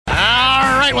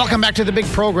right, welcome back to the big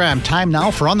program. Time now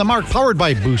for On the Mark, powered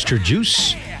by Booster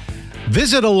Juice.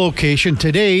 Visit a location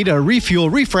today to refuel,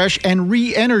 refresh, and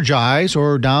re-energize,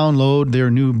 or download their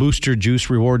new Booster Juice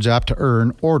Rewards app to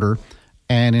earn, order,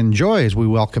 and enjoy as we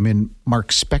welcome in Mark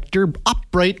Spector, up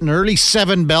bright and early,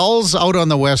 7 bells out on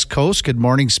the West Coast. Good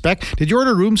morning, Spec. Did you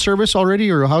order room service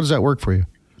already, or how does that work for you?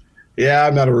 Yeah,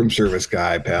 I'm not a room service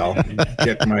guy, pal.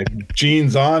 Get my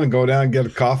jeans on and go down and get a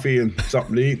coffee and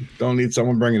something to eat. Don't need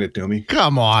someone bringing it to me.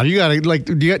 Come on. You got to,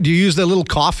 do you use the little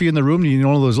coffee in the room? Do you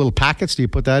know those little packets? Do you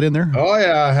put that in there? Oh,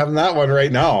 yeah. Having that one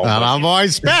right now. And boy,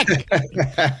 Spec.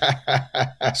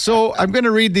 So I'm going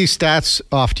to read these stats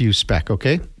off to you, Spec,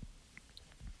 okay?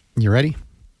 You ready?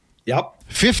 Yep.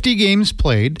 50 games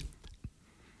played,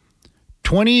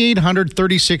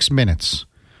 2,836 minutes,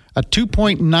 a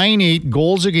 2.98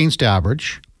 goals against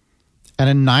average, and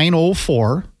a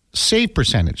 904 save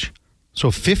percentage. So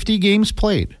 50 games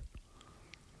played.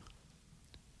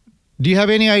 Do you have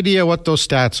any idea what those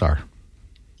stats are?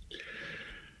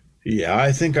 Yeah,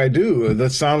 I think I do.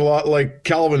 That sounds a lot like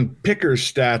Calvin Picker's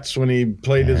stats when he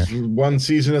played his one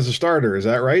season as a starter. Is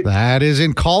that right? That is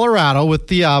in Colorado with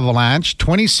the Avalanche,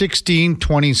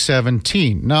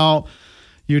 2016-2017. Now,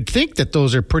 you'd think that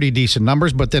those are pretty decent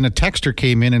numbers, but then a texter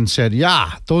came in and said,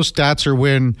 yeah, those stats are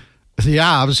when the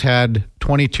Avs had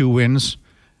 22 wins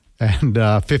and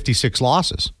 56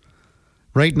 losses.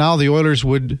 Right now, the Oilers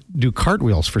would do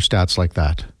cartwheels for stats like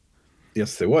that.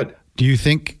 Yes, they would. Do you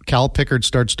think Cal Pickard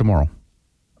starts tomorrow?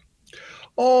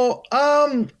 Oh,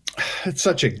 it's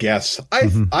such a guess.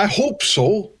 I hope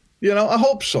so. I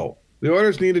hope so. The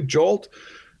Oilers need a jolt.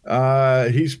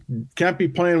 He's can't be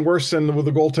playing worse than with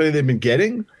the goaltending they've been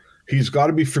getting. He's got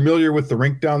to be familiar with the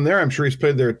rink down there. I'm sure he's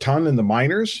played there a ton in the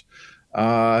minors.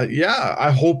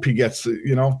 I hope he gets,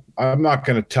 I'm not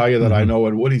going to tell you that I know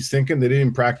what he's thinking. They didn't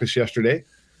even practice yesterday,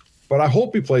 but I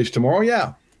hope he plays tomorrow.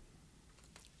 Yeah.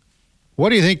 What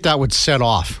do you think that would set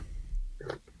off?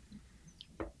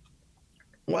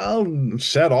 Well,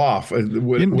 set off.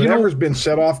 Whatever's been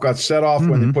set off got set off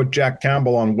when they put Jack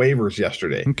Campbell on waivers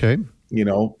yesterday. Okay.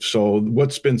 So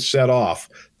what's been set off?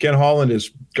 Ken Holland has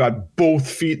got both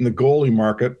feet in the goalie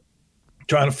market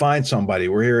trying to find somebody.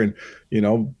 We're hearing,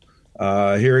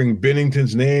 hearing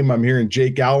Binnington's name. I'm hearing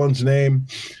Jake Allen's name.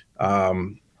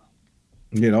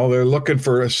 They're looking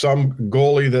for some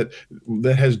goalie that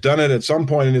has done it at some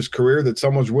point in his career that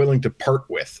someone's willing to part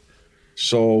with.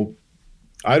 So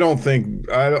I don't think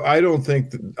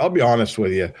I'll be honest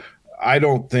with you. I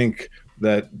don't think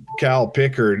that Cal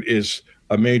Pickard is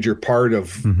a major part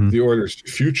of the Oilers'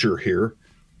 future here.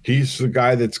 He's the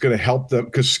guy that's going to help them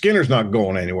because Skinner's not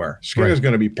going anywhere. Skinner's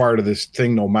going to be part of this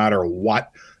thing no matter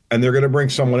what, and they're going to bring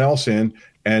someone else in.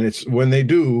 And it's when they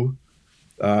do,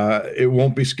 it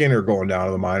won't be Skinner going down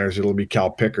to the minors. It'll be Cal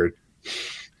Pickard.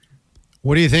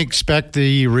 What do you think, Spec,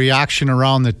 the reaction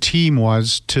around the team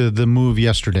was to the move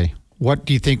yesterday? What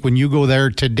do you think when you go there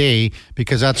today?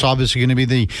 Because that's obviously going to be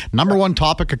the number one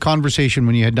topic of conversation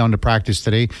when you head down to practice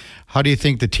today. How do you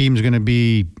think the team's going to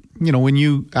be, when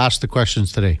you ask the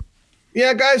questions today?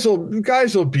 Yeah, guys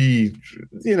will be,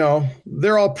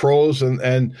 they're all pros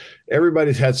and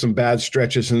everybody's had some bad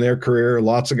stretches in their career.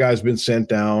 Lots of guys been sent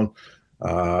down.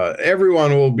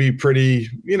 Everyone will be pretty,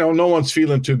 no one's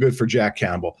feeling too good for Jack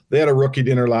Campbell. They had a rookie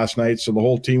dinner last night, so the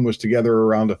whole team was together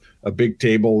around a big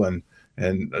table and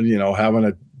having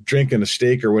a drink and a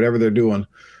steak or whatever they're doing.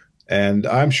 And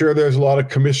I'm sure there's a lot of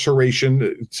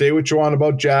commiseration. Say what you want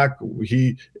about Jack.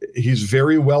 He's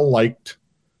very well liked.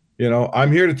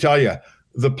 I'm here to tell you,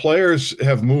 the players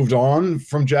have moved on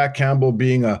from Jack Campbell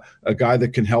being a guy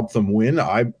that can help them win.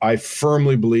 I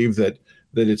firmly believe that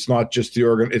it's not just the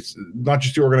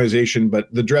organization,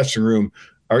 but the dressing room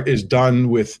is done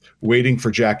with waiting for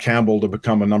Jack Campbell to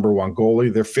become a number one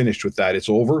goalie. They're finished with that. It's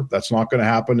over. That's not going to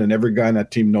happen, and every guy on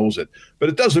that team knows it. But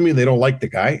it doesn't mean they don't like the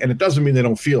guy, and it doesn't mean they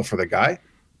don't feel for the guy.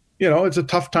 It's a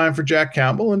tough time for Jack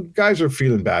Campbell, and guys are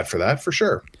feeling bad for that, for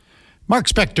sure. Mark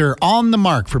Spector on the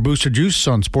mark for Booster Juice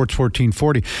on Sports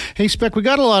 1440. Hey, Spec, we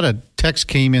got a lot of texts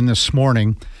came in this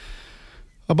morning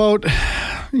about,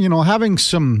 having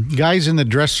some guys in the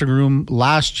dressing room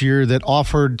last year that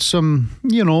offered some,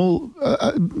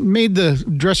 made the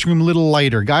dressing room a little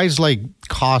lighter. Guys like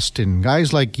Kostin,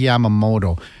 guys like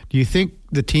Yamamoto. Do you think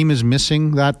the team is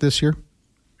missing that this year?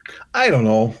 I don't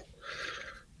know.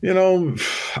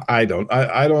 I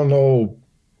don't know.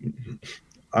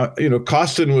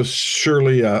 Kostin was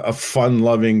surely a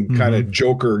fun-loving kind of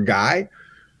joker guy.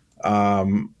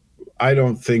 I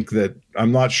don't think that –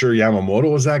 I'm not sure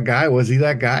Yamamoto was that guy. Was he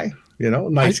that guy?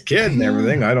 Nice kid and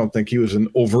everything. I don't think he was an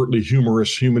overtly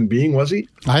humorous human being, was he?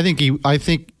 I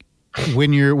think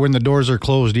when the doors are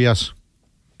closed, yes.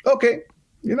 Okay,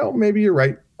 maybe you're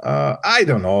right. I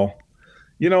don't know.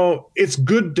 It's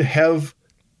good to have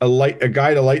a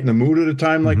guy to lighten the mood at a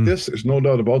time like this. There's no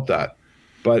doubt about that.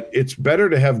 But it's better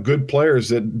to have good players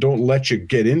that don't let you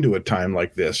get into a time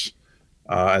like this.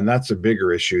 And that's a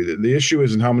bigger issue. The issue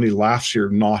isn't how many laughs you're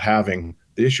not having.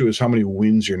 The issue is how many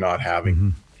wins you're not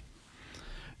having.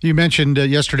 You mentioned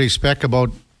yesterday, Spec, about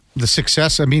the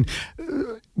success. I mean,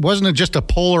 wasn't it just a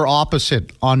polar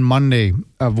opposite on Monday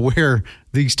of where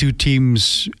these two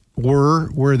teams were,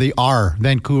 where they are,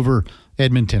 Vancouver,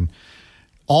 Edmonton?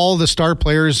 All the star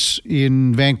players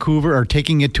in Vancouver are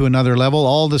taking it to another level.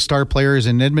 All the star players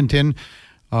in Edmonton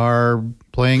are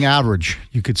playing average.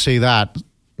 You could say that.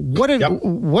 What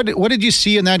did you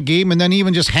see in that game, and then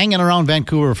even just hanging around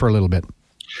Vancouver for a little bit?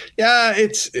 Yeah,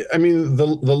 the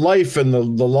life and the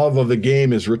love of the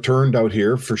game is returned out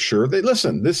here for sure. This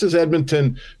is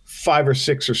Edmonton 5 or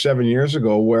 6 or 7 years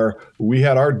ago, where we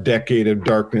had our decade of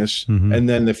darkness, and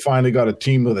then they finally got a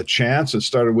team with a chance and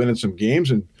started winning some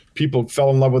games, and people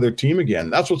fell in love with their team again.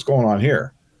 That's what's going on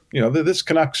here. This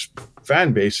Canucks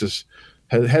fan base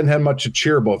hadn't had much to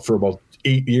cheer about for about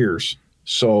 8 years.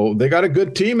 So they got a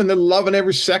good team, and they're loving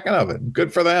every second of it.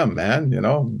 Good for them, man.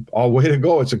 All way to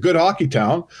go. It's a good hockey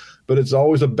town, but it's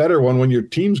always a better one when your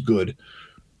team's good.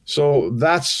 So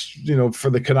that's,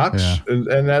 for the Canucks. Yeah.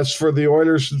 And as for the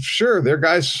Oilers, sure, their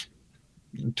guys,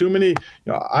 too many.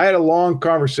 I had a long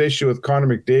conversation with Connor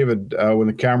McDavid when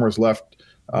the cameras left.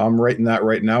 I'm writing that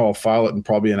right now. I'll file it in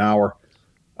probably an hour.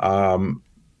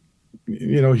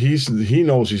 He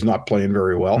knows he's not playing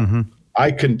very well.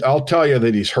 I'll tell you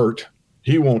that he's hurt.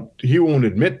 He won't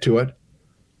admit to it.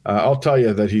 I'll tell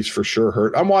you that he's for sure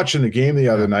hurt. I'm watching the game the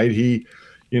other night. The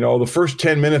first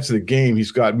 10 minutes of the game,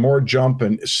 he's got more jump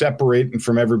and separating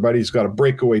from everybody. He's got a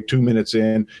breakaway 2 minutes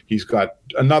in. He's got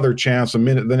another chance a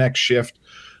minute the next shift.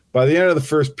 By the end of the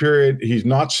first period, he's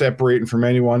not separating from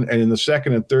anyone. And in the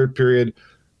second and third period,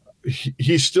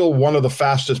 he's still one of the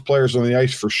fastest players on the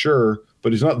ice for sure,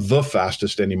 but he's not the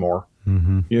fastest anymore.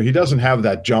 He doesn't have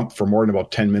that jump for more than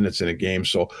about 10 minutes in a game.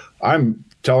 So I'm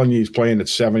telling you, he's playing at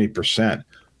 70%.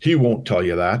 He won't tell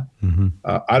you that.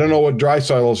 I don't know what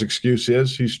Draisaitl's excuse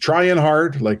is. He's trying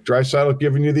hard, like Draisaitl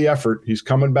giving you the effort. He's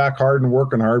coming back hard and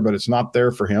working hard, but it's not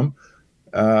there for him.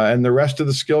 And the rest of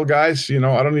the skill guys, I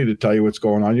don't need to tell you what's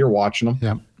going on. You're watching them.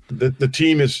 Yeah. The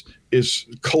team is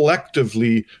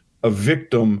collectively a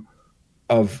victim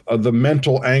of the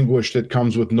mental anguish that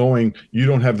comes with knowing you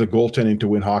don't have the goaltending to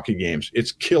win hockey games.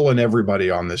 It's killing everybody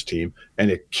on this team, and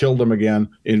it killed them again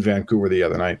in Vancouver the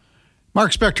other night.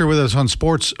 Mark Spector with us on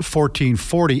Sports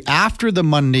 1440. After the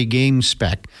Monday game,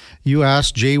 Spec, you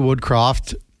asked Jay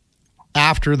Woodcroft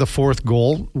after the fourth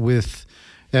goal with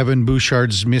Evan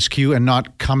Bouchard's miscue and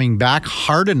not coming back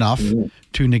hard enough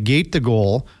to negate the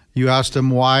goal. You asked him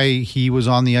why he was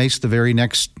on the ice the very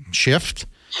next shift.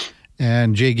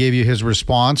 And Jay gave you his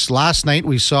response. Last night,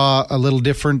 we saw a little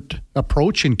different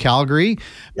approach in Calgary.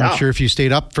 Yeah. Not sure if you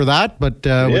stayed up for that, but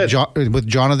with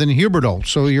Jonathan Huberdeau.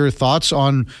 So your thoughts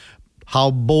on how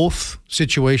both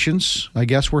situations, I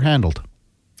guess, were handled?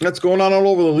 That's going on all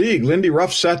over the league. Lindy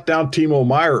Ruff sat down Timo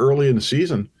Meier early in the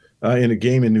season in a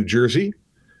game in New Jersey.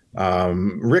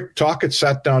 Rick Tocchet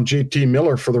sat down JT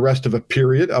Miller for the rest of a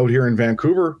period out here in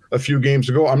Vancouver a few games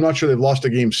ago. I'm not sure they've lost a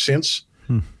game since.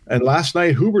 And last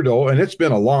night, Huberdeau, and it's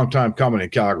been a long time coming in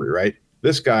Calgary, right?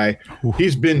 This guy,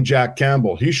 he's been Jack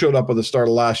Campbell. He showed up at the start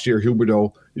of last year,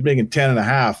 Huberdeau. He's making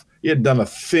 10.5. He had done a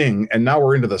thing, and now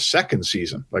we're into the second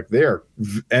season. Like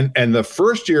and the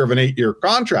first year of an 8-year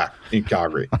contract in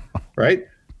Calgary, right?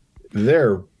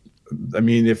 If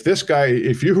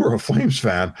you were a Flames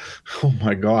fan, oh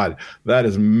my God, that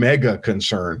is mega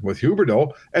concern with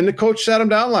Huberdeau. And the coach sat him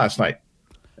down last night.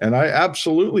 And I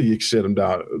absolutely sit him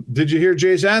down. Did you hear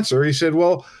Jay's answer? He said,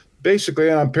 well, basically,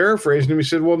 and I'm paraphrasing him, he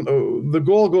said, well, the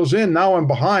goal goes in. Now I'm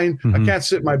behind. I can't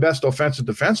sit my best offensive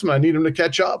defenseman. I need him to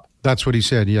catch up. That's what he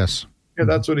said, yes. Yeah,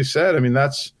 that's what he said. I mean,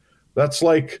 that's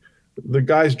like the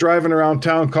guy's driving around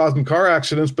town causing car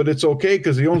accidents, but it's okay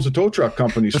because he owns a tow truck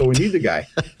company, so we need the guy.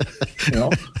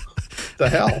 The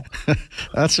hell?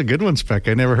 That's a good one, Spec.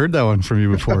 I never heard that one from you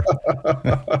before.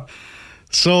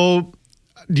 So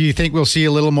do you think we'll see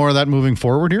a little more of that moving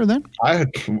forward here then?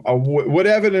 What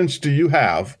evidence do you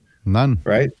have? None.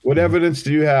 Right? What evidence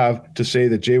do you have to say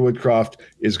that Jay Woodcroft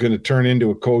is going to turn into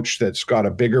a coach that's got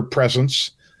a bigger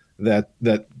presence, that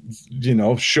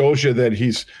shows you that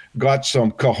he's got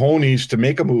some cojones to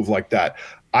make a move like that?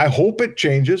 I hope it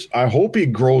changes. I hope he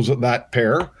grows that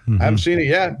pair. I haven't seen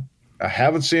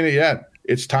it yet.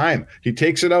 It's time. He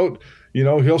takes it out.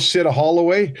 He'll sit a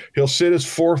Holloway. He'll sit his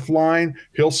fourth line.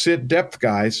 He'll sit depth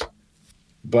guys.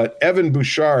 but Evan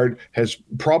Bouchard has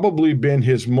probably been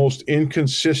his most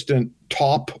inconsistent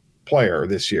top player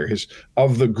this year.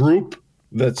 Of the group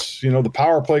that's, the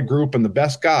power play group and the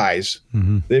best guys,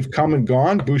 they've come and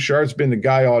gone. Bouchard's been the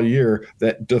guy all year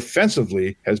that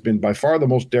defensively has been by far the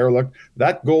most derelict.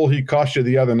 That goal he cost you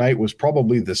the other night was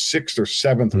probably the 6th or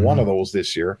 7th one of those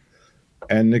this year.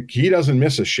 And he doesn't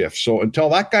miss a shift. So until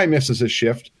that guy misses a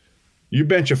shift, you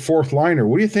bench a fourth liner.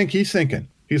 What do you think he's thinking?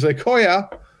 He's like, oh, yeah,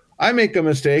 I make a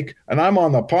mistake and I'm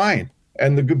on the pine.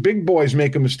 And the big boys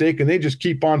make a mistake and they just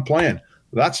keep on playing.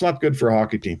 That's not good for a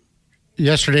hockey team.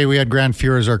 Yesterday we had Grant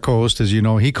Fuhr as our co-host, as you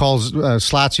know. He calls,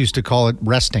 Slats used to call it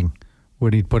resting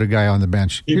when he'd put a guy on the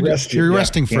bench. You're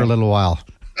resting for a little while.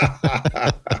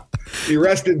 He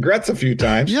rested Gretz a few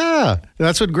times. Yeah,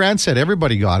 that's what Grant said.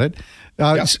 Everybody got it.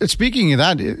 Speaking of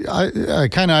that, I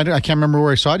can't remember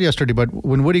where I saw it yesterday, but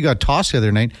when Woody got tossed the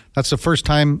other night, that's the first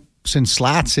time since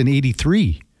Slats in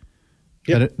 '83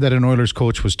 that an Oilers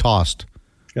coach was tossed.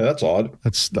 Yeah, that's odd.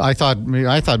 I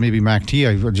thought maybe Mac T.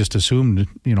 I just assumed,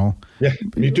 Yeah,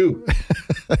 me too.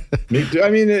 Me too. I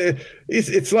mean,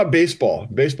 it's not baseball.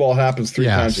 Baseball happens 3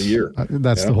 times a year.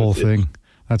 That's the whole thing.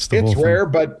 That's the whole thing. It's rare,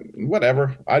 but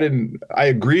whatever. I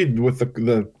agreed with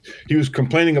he was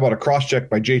complaining about a cross-check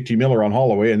by JT Miller on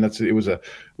Holloway, and it was a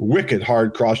wicked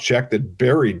hard cross-check that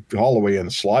buried Holloway in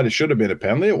the slot. It should have been a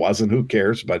penalty. It wasn't. Who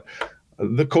cares? But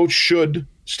the coach should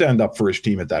stand up for his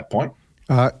team at that point.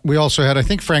 We also had, I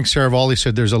think Frank Saravalli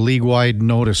said there's a league-wide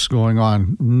notice going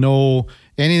on. No,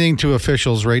 anything to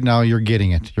officials right now, you're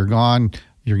getting it. You're gone.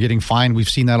 You're getting fined. We've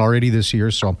seen that already this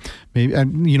year. So maybe,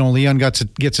 and Leon gets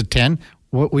a 10.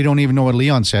 We don't even know what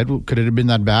Leon said. Could it have been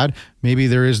that bad? Maybe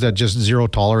there is that just zero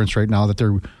tolerance right now that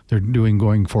they're doing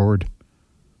going forward.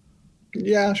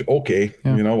 Yeah, okay.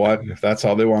 Yeah. You know what? If that's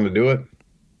how they want to do it,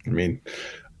 I mean,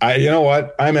 you know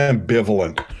what? I'm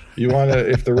ambivalent.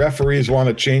 If the referees want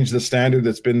to change the standard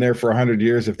that's been there for 100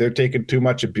 years, if they're taking too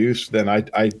much abuse, then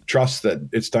I trust that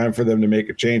it's time for them to make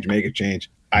a change.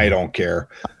 I don't care.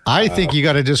 I think you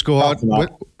got to just go out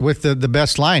with the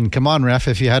best line. Come on, ref.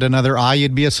 If you had another eye,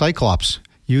 you'd be a Cyclops.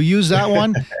 You use that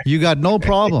one, you got no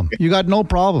problem.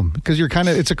 Because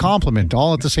it's a compliment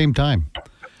all at the same time.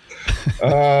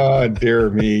 Oh, dear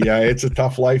me. Yeah, it's a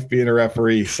tough life being a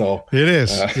referee. So it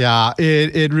is. Yeah,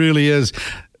 it really is.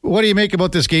 What do you make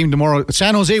about this game tomorrow?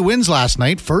 San Jose wins last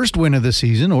night. First win of the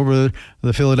season over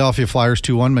the Philadelphia Flyers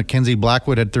 2-1. Mackenzie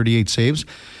Blackwood had 38 saves.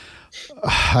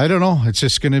 I don't know. It's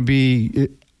just going to be...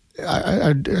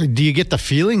 do you get the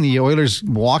feeling the Oilers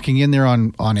walking in there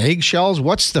on eggshells?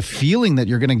 What's the feeling that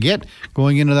you're going to get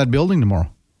going into that building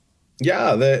tomorrow?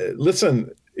 Yeah,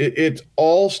 listen, it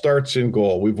all starts in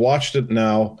goal. We've watched it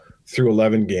now through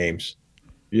 11 games.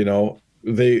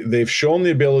 They've shown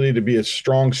the ability to be a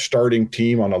strong starting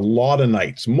team on a lot of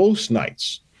nights, most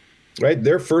nights, right?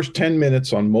 Their first 10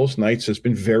 minutes on most nights has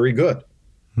been very good.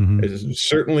 Mm-hmm. It's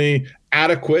certainly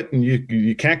adequate, and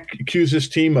you can't accuse this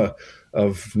team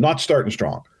of not starting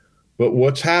strong. But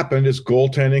what's happened is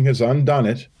goaltending has undone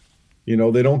it.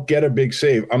 They don't get a big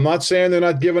save. I'm not saying they're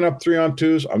not giving up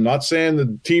 3-on-2s. I'm not saying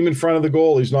the team in front of the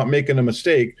goal is not making a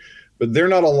mistake, but they're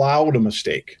not allowed a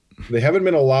mistake. They haven't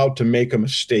been allowed to make a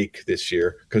mistake this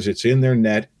year because it's in their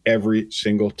net every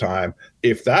single time.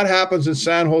 If that happens in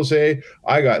San Jose,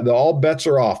 all bets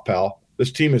are off, pal.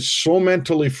 This team is so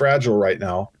mentally fragile right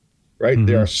now, right? Mm-hmm.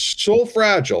 They are so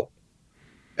fragile.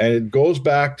 And it goes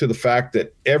back to the fact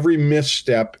that every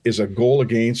misstep is a goal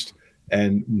against,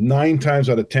 and 9 times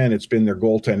out of 10, it's been their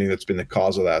goaltending that's been the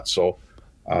cause of that. So,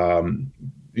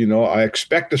 I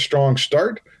expect a strong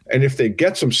start. And if they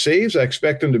get some saves, I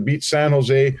expect them to beat San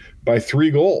Jose by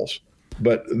 3 goals.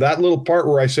 But that little part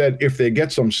where I said if they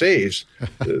get some saves,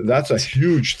 that's a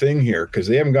huge thing here because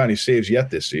they haven't got any saves yet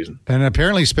this season. And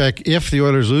apparently, Spec, if the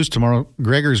Oilers lose tomorrow,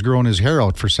 Gregor's growing his hair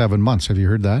out for 7 months. Have you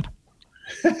heard that?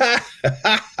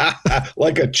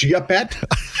 Like a chia pet?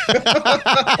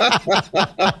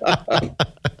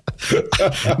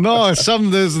 No, it's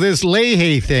this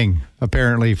Leahy thing,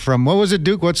 apparently, from, what was it,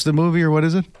 Duke? What's the movie, or what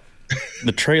is it?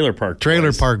 The Trailer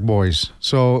Park Boys.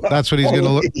 So that's what he's going to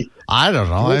look. I don't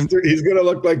know. He's going to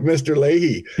look like Mr.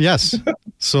 Leahy. Yes.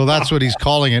 So that's what he's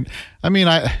calling it. I mean,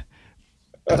 like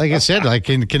I said,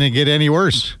 can it get any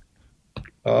worse?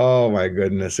 Oh my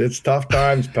goodness. It's tough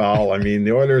times, pal. I mean,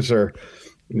 the Oilers are,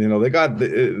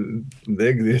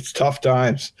 it's tough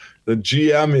times. The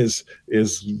GM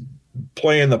is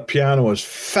playing the piano as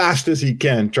fast as he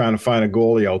can, trying to find a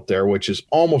goalie out there, which is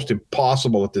almost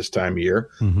impossible at this time of year.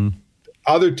 Mm-hmm.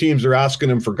 Other teams are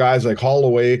asking him for guys like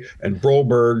Holloway and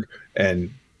Broberg,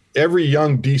 and every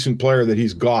young, decent player that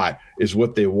he's got is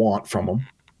what they want from him,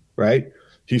 right?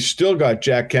 He's still got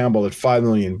Jack Campbell at $5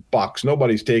 million.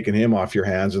 Nobody's taking him off your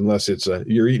hands unless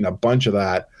you're eating a bunch of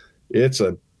that.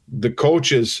 The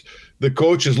coach is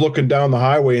looking down the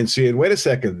highway and seeing, wait a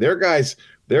second, their guys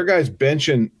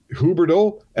benching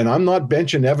Huberdeau, and I'm not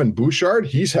benching Evan Bouchard.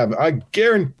 I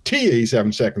guarantee you he's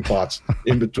having second thoughts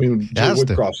in between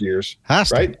Woodcroft's years.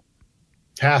 Has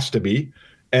to be.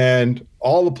 And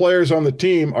all the players on the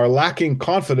team are lacking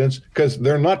confidence because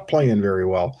they're not playing very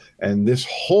well. And this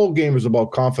whole game is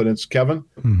about confidence, Kevin,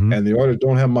 and the Oilers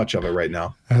don't have much of it right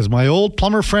now. As my old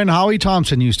plumber friend Howie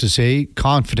Thompson used to say,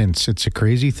 confidence, it's a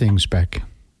crazy thing, Spec.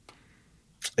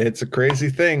 It's a crazy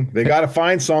thing. They got to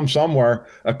find somewhere.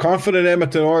 A confident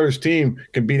Edmonton Oilers team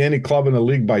can beat any club in the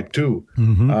league by 2.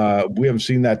 We haven't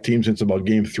seen that team since about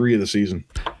Game 3 of the season.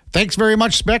 Thanks very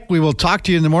much, Spec. We will talk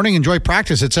to you in the morning. Enjoy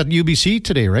practice. It's at UBC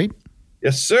today, right?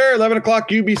 Yes, sir. 11 o'clock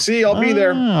UBC. I'll be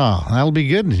there. Oh, that'll be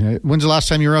good. When's the last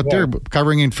time you were out there?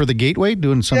 Covering in for the Gateway?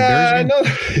 Doing some Bears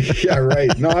game? Yeah,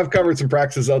 right. No, I've covered some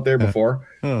practices out there before.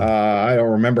 I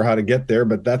don't remember how to get there,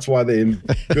 but that's why the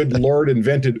good Lord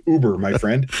invented Uber, my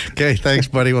friend. Okay, thanks,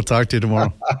 buddy. We'll talk to you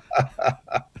tomorrow.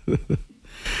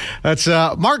 That's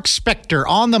Mark Spector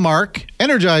on the mark,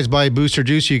 energized by Booster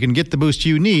Juice. You can get the boost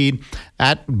you need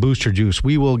at Booster Juice.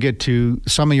 We will get to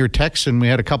some of your texts, and we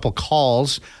had a couple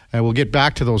calls, and we'll get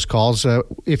back to those calls.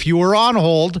 If you were on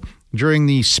hold during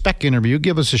the Spec interview,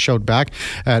 give us a shout back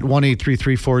at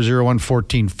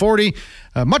 1-833-401-1440.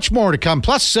 Much more to come.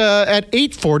 Plus, at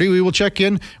 8:40, we will check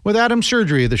in with Adam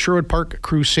Surgery of the Sherwood Park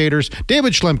Crusaders.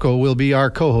 David Schlemko will be our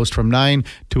co-host from 9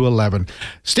 to 11.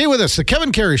 Stay with us. The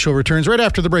Kevin Karius Show returns right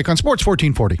after the break on Sports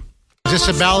 1440. Is this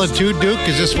a ballad too, Duke?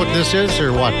 Is this what this is,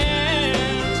 or what?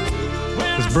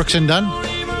 Is Brooks and Dunn?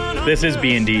 This is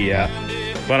B&D, yeah.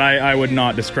 But I would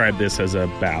not describe this as a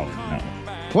ballad, no.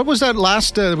 What was that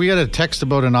last? We had a text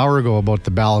about an hour ago about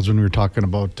the ballads when we were talking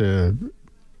about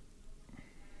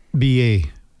BA.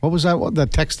 What was that?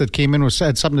 That text that came in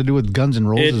had something to do with Guns N'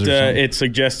 Roses or something? It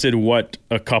suggested what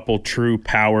a couple true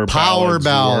power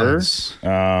ballads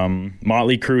were.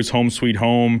 Motley Crue's Home Sweet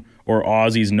Home or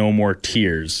Ozzy's No More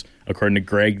Tears. According to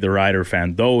Greg, the Ryder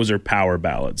fan, those are power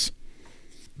ballads.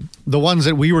 The ones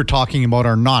that we were talking about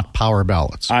are not power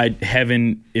ballads.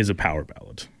 Heaven is a power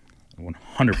ballad.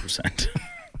 100%.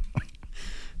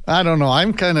 I don't know.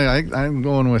 I'm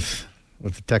going with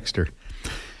the texter.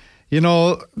 You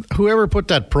know, whoever put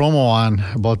that promo on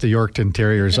about the Yorkton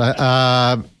Terriers,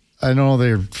 I know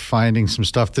they're finding some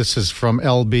stuff. This is from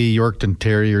LB Yorkton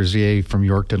Terriers, from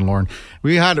Yorkton, Lorne.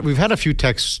 We've had a few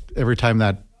texts every time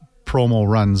that promo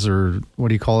runs, or what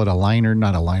do you call it? A liner?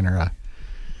 Not a liner.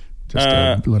 Just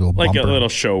a little bumper. Like a little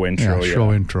show intro. Yeah,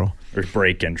 show intro. Or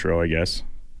break intro, I guess.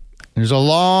 There's a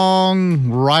long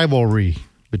rivalry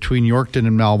between Yorkton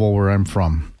and Melville, where I'm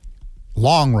from.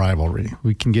 Long rivalry.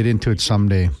 We can get into it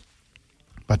someday.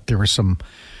 But there were some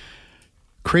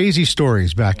crazy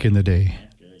stories back in the day.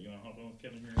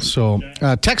 So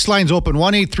text lines open,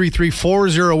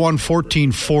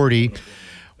 1-833-401-1440.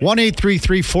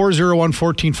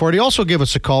 1-833-401-1440. Also give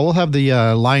us a call. We'll have the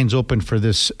lines open for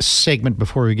this segment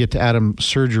before we get to Adam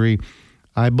Surgery.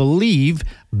 I believe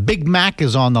Big Mac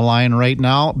is on the line right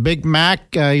now. Big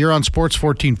Mac, you're on Sports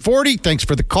 1440. Thanks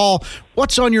for the call.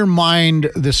 What's on your mind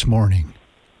this morning?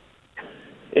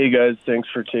 Hey, guys. Thanks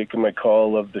for taking my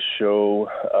call. Love the show.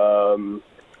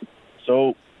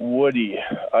 So, Woody,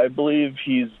 I believe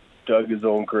he's dug his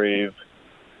own grave,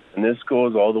 and this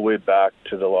goes all the way back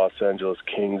to the Los Angeles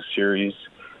Kings series.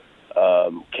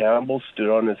 Campbell stood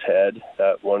on his head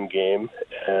that one game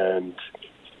and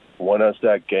won us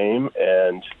that game,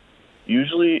 and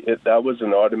usually that was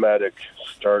an automatic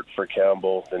start for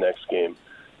Campbell the next game.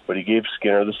 But he gave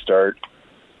Skinner the start.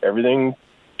 Everything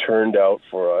turned out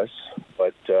for us,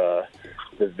 but the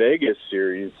Vegas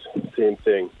series, same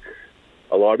thing.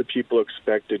 A lot of people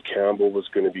expected Campbell was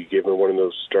going to be given one of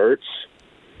those starts,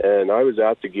 and I was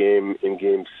at the game in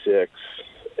Game 6,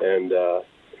 and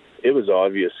it was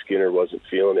obvious Skinner wasn't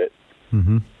feeling it.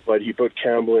 Mm-hmm. But he put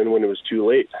Campbell in when it was too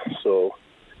late. So,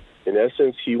 in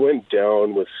essence, he went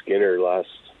down with Skinner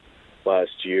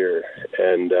last year,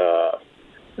 and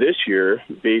this year,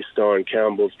 based on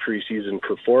Campbell's preseason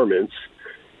performance,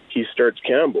 he starts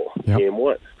Campbell Game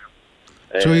 1.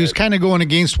 And so he was kind of going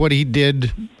against what he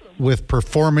did with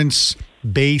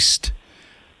performance-based,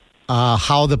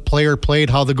 how the player played,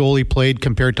 how the goalie played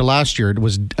compared to last year. It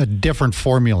was a different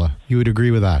formula. You would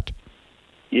agree with that?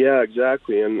 Yeah,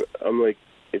 exactly. And I'm like,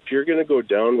 if you're going to go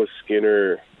down with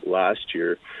Skinner last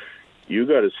year, you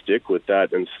got to stick with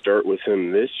that and start with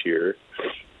him this year.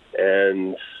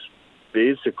 And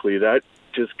basically that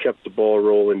just kept the ball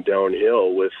rolling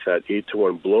downhill with that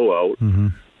 8-1 blowout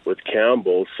with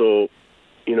Campbell. So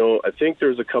I think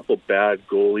there's a couple bad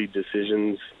goalie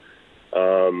decisions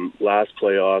last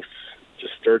playoffs to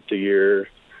start the year.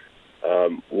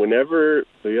 Whenever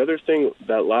the other thing,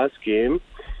 that last game,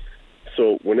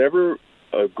 so whenever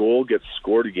a goal gets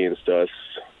scored against us,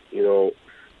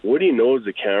 Woody knows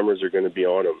the cameras are going to be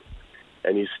on him,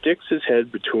 and he sticks his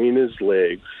head between his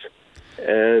legs,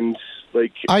 and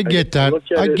I get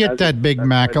that, Big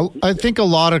Mac. I think a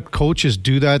lot of coaches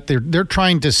do that. They're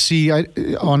trying to see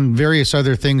on various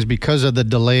other things because of the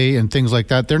delay and things like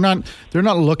that. They're not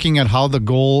looking at how the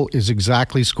goal is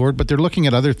exactly scored, but they're looking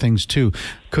at other things too.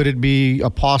 Could it be a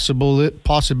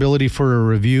possibility for a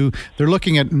review? They're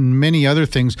looking at many other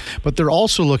things, but they're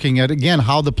also looking at, again,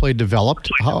 how the play developed,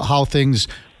 how things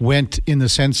went in the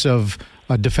sense of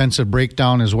a defensive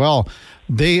breakdown as well.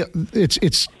 It's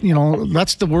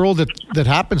that's the world that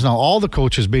happens now. All the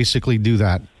coaches basically do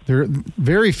that. There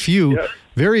very few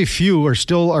are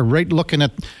still right looking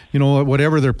at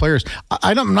whatever their players.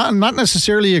 I'm not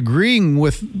necessarily agreeing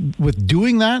with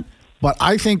doing that, but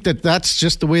I think that's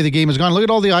just the way the game has gone. Look at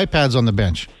all the iPads on the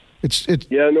bench. I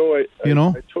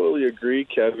totally agree,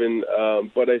 Kevin.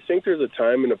 But I think there's a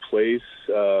time and a place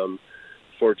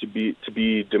for it to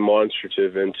be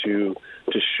demonstrative and to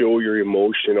show your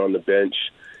emotion on the bench.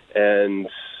 And,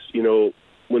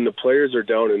 when the players are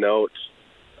down and out,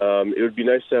 it would be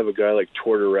nice to have a guy like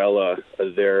Tortorella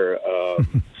there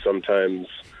sometimes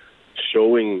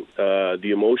showing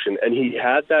the emotion. And he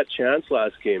had that chance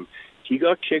last game. He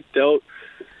got kicked out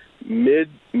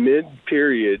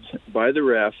mid-period by the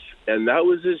ref, and that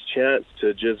was his chance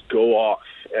to just go off.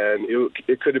 And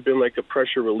it could have been like a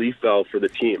pressure relief valve for the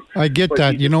team. I get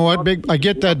that. You know what, I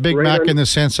get that, Big Mac, in the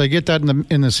sense. I get that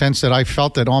in the sense that I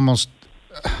felt that almost,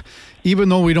 even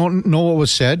though we don't know what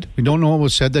was said,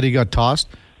 that he got tossed.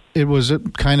 It was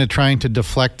kind of trying to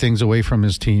deflect things away from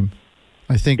his team.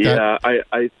 I think that. Yeah,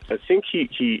 I think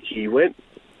he went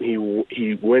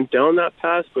down that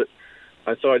path, but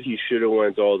I thought he should have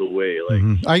went all the way.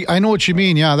 I know what you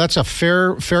mean. Yeah, that's a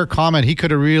fair comment. He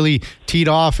could have really teed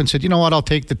off and said, you know what, I'll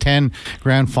take the 10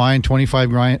 grand fine,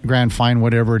 25 grand fine,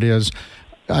 whatever it is.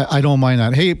 I don't mind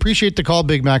that. Hey, appreciate the call,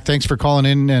 Big Mac. Thanks for calling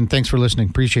in and thanks for listening.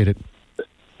 Appreciate it.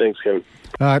 Thanks, Kevin.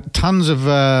 Tons of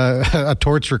a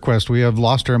torts request. We have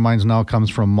lost our minds now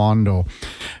comes from Mondo.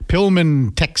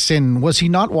 Pillman texts in, was he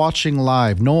not watching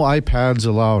live? No iPads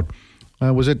allowed.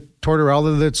 Was it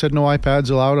Tortorella that said no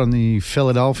iPads allowed on the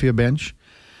Philadelphia bench?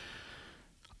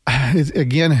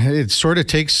 It sort of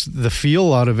takes the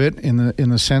feel out of it in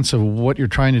the sense of what you're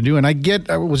trying to do. And I get,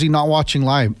 was he not watching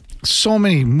live? So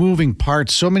many moving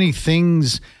parts, so many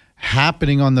things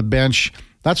happening on the bench.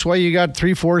 That's why you got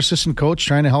 3-4 assistant coach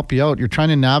trying to help you out. You're trying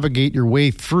to navigate your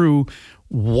way through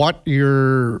what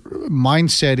your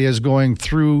mindset is going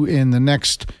through in the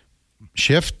next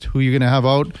shift, who you're going to have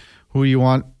out, who you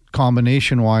want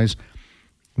combination-wise.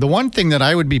 The one thing that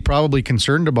I would be probably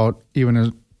concerned about even is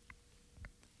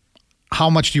how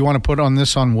much do you want to put on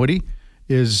this on Woody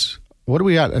is, what are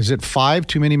we at? Is it 5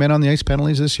 too many men on the ice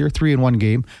penalties this year? 3 in one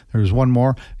game. There's one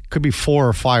more. It could be 4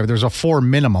 or 5. There's a 4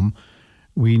 minimum.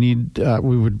 We need,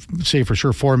 we would say for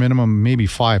sure 4 minimum, maybe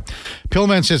 5.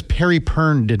 Pillman says Perry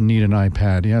Pern didn't need an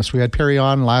iPad. Yes, we had Perry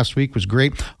on last week. Was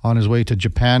great. On his way to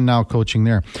Japan now, coaching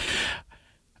there.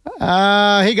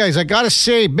 Hey guys, I got to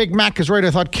say, Big Mac is right.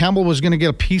 I thought Campbell was going to get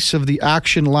a piece of the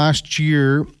action last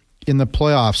year in the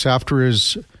playoffs. After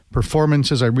his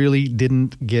performances, I really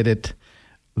didn't get it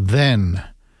then.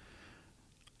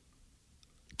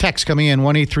 Text coming in,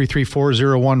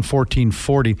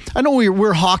 1-833-401-1440. I know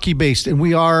we're hockey-based, and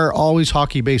we are always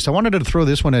hockey-based. I wanted to throw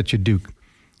this one at you, Duke.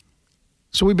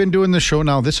 So we've been doing this show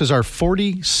now. This is our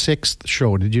 46th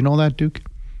show. Did you know that, Duke?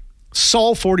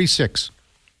 Sol 46.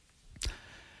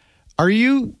 Are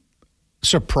you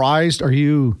surprised?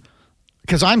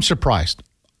 Because I'm surprised.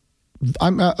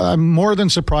 I'm more than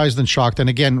surprised than shocked. And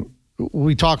again,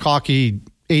 we talk hockey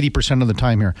 80% of the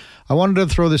time here. I wanted to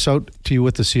throw this out to you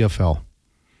with the CFL.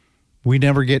 We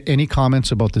never get any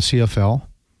comments about the CFL.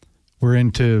 We're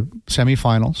into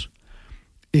semifinals.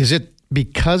 Is it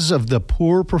because of the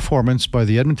poor performance by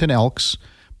the Edmonton Elks,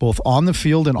 both on the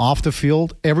field and off the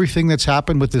field, everything that's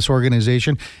happened with this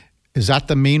organization? Is that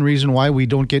the main reason why we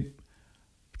don't get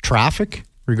traffic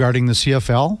regarding the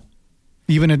CFL?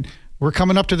 We're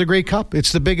coming up to the Grey Cup.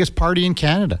 It's the biggest party in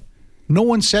Canada. No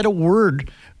one said a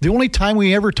word. The only time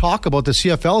we ever talk about the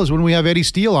CFL is when we have Eddie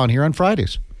Steele on here on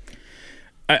Fridays.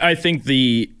 I think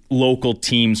the local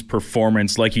team's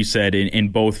performance, like you said, in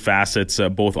both facets,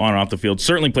 both on and off the field,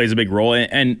 certainly plays a big role.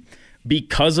 And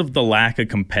because of the lack of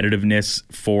competitiveness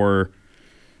for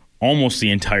almost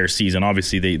the entire season.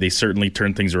 Obviously, they certainly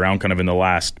turned things around kind of in the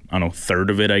last, third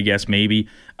of it, I guess, maybe.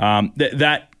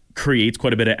 That creates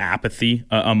quite a bit of apathy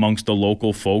amongst the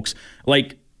local folks.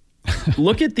 Like,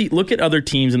 look at other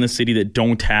teams in the city that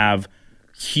don't have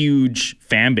huge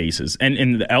fan bases.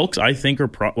 And the Elks, I think, are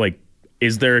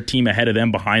is there a team ahead of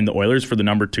them behind the Oilers for the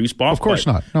number 2 spot? Of course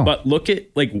not. No. But look at,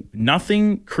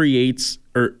 nothing creates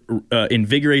or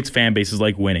invigorates fan bases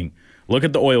like winning. Look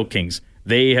at the Oil Kings.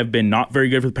 They have been not very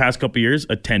good for the past couple of years.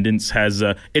 Attendance has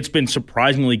it's been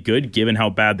surprisingly good given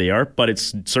how bad they are, but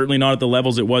it's certainly not at the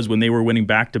levels it was when they were winning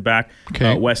back-to-back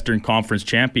Western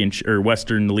Conference or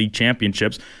Western League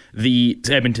championships. The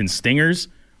Edmonton Stingers,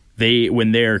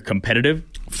 when they're competitive,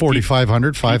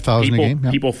 4,500, 5,000 a game.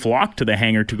 Yeah. People flock to the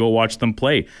hangar to go watch them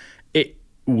play.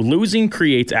 Losing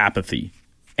creates apathy.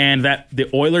 And that the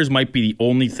Oilers might be the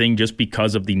only thing, just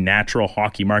because of the natural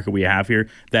hockey market we have here,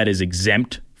 that is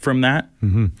exempt from that.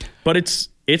 Mm-hmm. But it's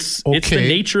the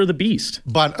nature of the beast.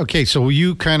 But okay, so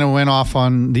you kind of went off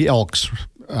on the Elks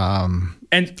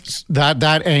and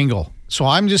that angle. So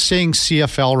I'm just saying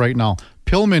CFL right now.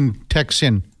 Pillman texts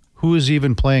in, who is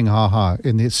even playing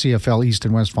in the CFL East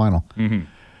and West final. Mm-hmm.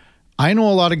 I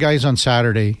know a lot of guys on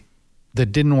Saturday that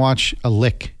didn't watch a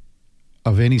lick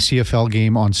of any CFL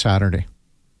game on Saturday.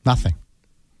 Nothing.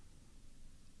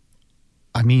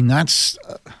 I mean, that's...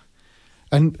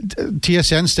 and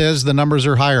TSN says the numbers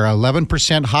are higher,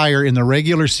 11% higher in the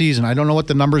regular season. I don't know what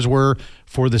the numbers were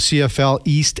for the CFL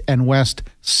East and West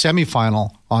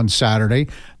semifinal on Saturday.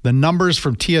 The numbers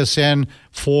from TSN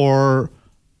for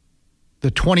the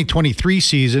 2023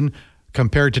 season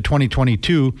compared to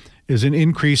 2022 is an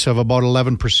increase of about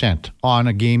 11% on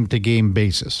a game-to-game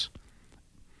basis.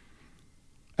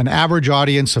 An average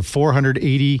audience of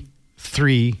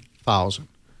 483,000,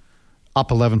 up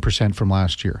 11% from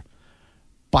last year.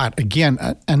 But again,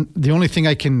 and the only thing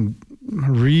I can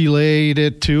relate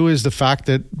it to is the fact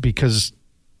that because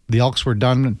the Elks were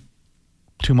done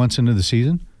 2 months into the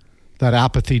season, that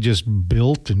apathy just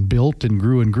built and built and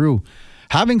grew and grew.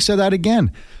 Having said that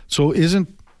again, so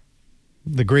isn't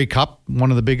the Grey Cup one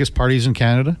of the biggest parties in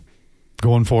Canada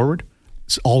going forward?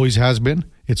 It always has been.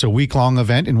 It's a week-long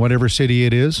event in whatever city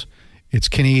it is. It's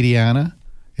Canadiana.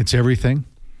 It's everything.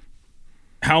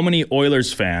 How many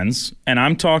Oilers fans, and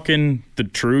I'm talking the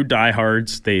true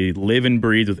diehards, they live and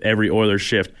breathe with every Oilers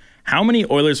shift. How many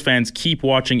Oilers fans keep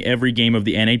watching every game of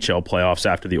the NHL playoffs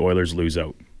after the Oilers lose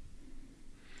out?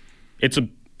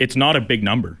 It's not a big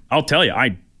number. I'll tell you,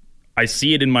 I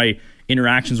see it in my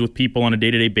interactions with people on a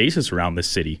day-to-day basis around this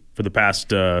city for the past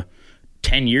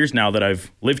 10 years now that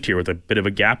I've lived here, with a bit of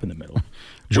a gap in the middle.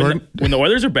 Jordan, when the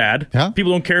Oilers are bad,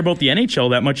 people don't care about the NHL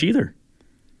that much either.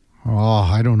 Oh,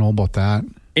 I don't know about that.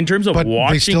 In terms of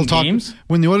watching games?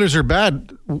 When the Oilers are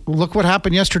bad, look what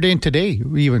happened yesterday and today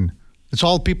even. It's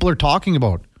all people are talking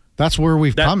about. That's where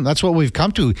we've come. That's what we've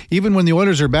come to. Even when the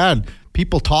Oilers are bad,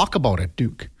 people talk about it,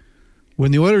 Duke.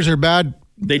 When the Oilers are bad...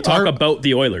 They talk about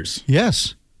the Oilers.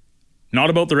 Yes. Not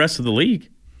about the rest of the league.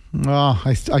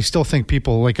 I still think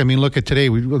people, look at today.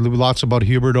 We lots about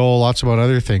Huberdeau, lots about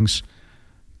other things.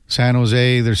 San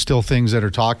Jose, there's still things that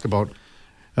are talked about.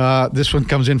 This one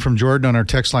comes in from Jordan on our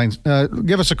text line.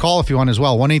 Give us a call if you want as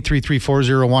well.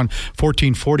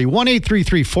 1-833-401-1440.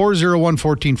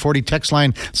 1-833-401-1440. Text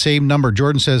line, same number.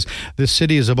 Jordan says, this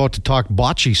city is about to talk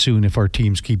bocce soon if our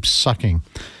teams keep sucking.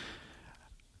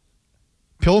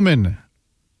 Pillman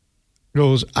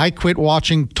goes, I quit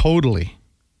watching totally.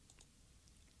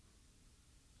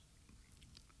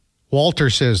 Walter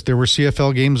says, there were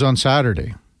CFL games on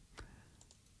Saturday.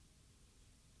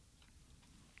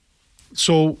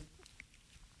 So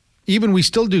even we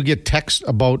still do get text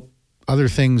about other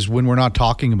things when we're not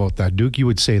talking about that. Duke, you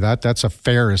would say that. That's a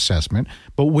fair assessment.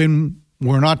 But when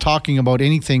we're not talking about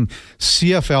anything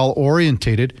CFL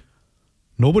orientated,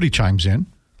 nobody chimes in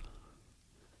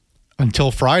until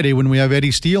Friday when we have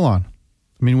Eddie Steele on.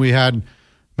 I mean, we had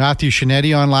Matthew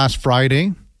Shinetti on last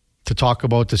Friday to talk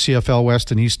about the CFL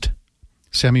West and East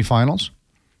semifinals.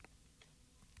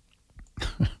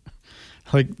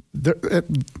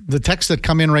 The texts that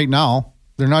come in right now,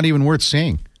 they're not even worth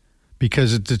saying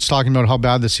because it's talking about how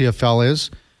bad the CFL is.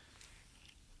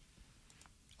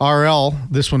 RL,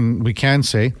 this one we can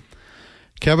say.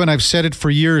 Kevin, I've said it for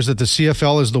years that the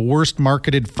CFL is the worst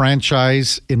marketed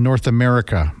franchise in North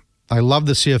America. I love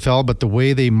the CFL, but the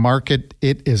way they market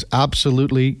it is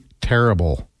absolutely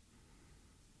terrible.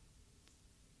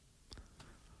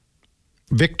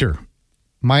 Victor,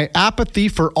 my apathy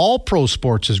for all pro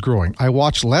sports is growing. I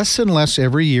watch less and less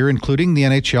every year, including the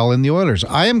NHL and the Oilers.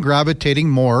 I am gravitating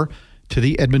more to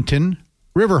the Edmonton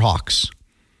Riverhawks.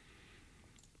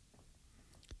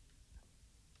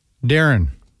 Darren,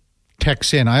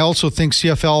 texts in. I also think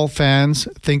CFL fans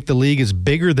think the league is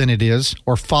bigger than it is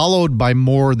or followed by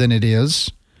more than it is,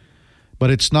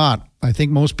 but it's not. I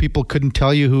think most people couldn't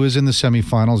tell you who is in the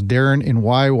semifinals. Darren in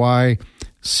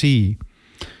YYC.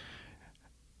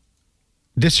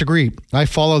 Disagree. I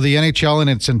follow the NHL in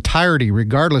its entirety,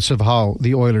 regardless of how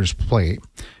the Oilers play.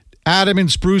 Adam in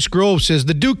Spruce Grove says,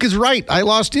 the Duke is right. I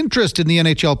lost interest in the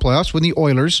NHL playoffs when the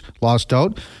Oilers lost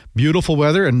out. Beautiful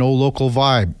weather and no local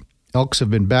vibe. Elks have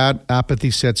been bad.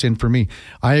 Apathy sets in for me.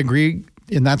 I agree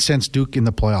in that sense, Duke, in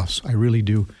the playoffs. I really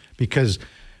do. Because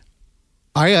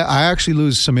I actually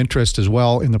lose some interest as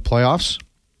well in the playoffs.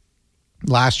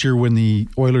 Last year when the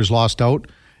Oilers lost out,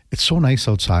 it's so nice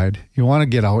outside. You want to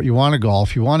get out. You want to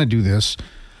golf. You want to do this.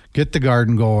 Get the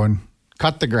garden going.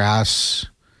 Cut the grass.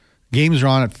 Games are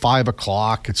on at 5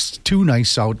 o'clock. It's too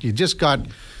nice out. You just got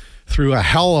through a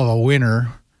hell of a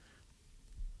winter.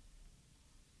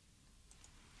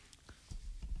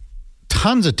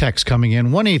 Tons of texts coming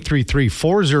in.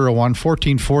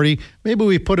 1-833-401-1440. Maybe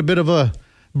we put a bit of a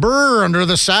burr under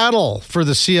the saddle for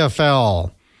the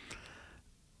CFL.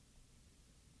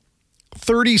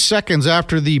 30 seconds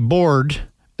after the board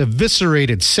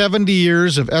eviscerated 70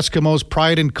 years of Eskimos'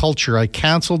 pride and culture, I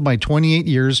canceled my 28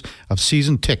 years of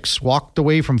season ticks, walked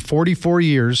away from 44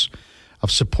 years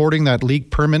of supporting that league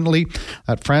permanently.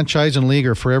 That franchise and league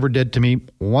are forever dead to me.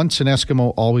 Once an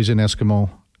Eskimo, always an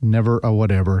Eskimo, never a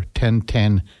whatever.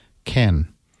 10-10 Ken.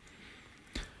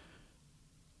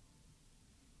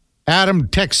 Adam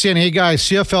texts in, hey guys,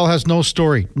 CFL has no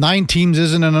story. 9 teams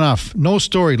isn't enough. No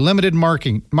story, limited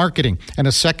marketing, and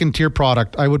a second-tier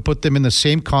product. I would put them in the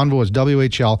same convo as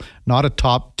WHL, not a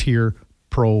top-tier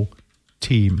pro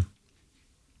team.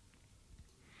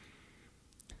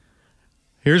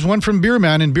 Here's one from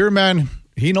Beerman, and Beerman,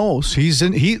 he knows.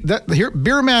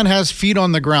 Beerman has feet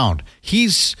on the ground.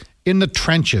 He's in the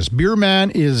trenches.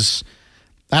 Beerman is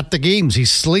at the games.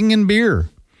 He's slinging beer.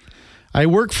 I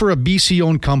work for a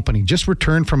BC-owned company, just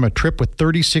returned from a trip with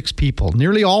 36 people,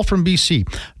 nearly all from BC.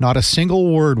 Not a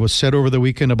single word was said over the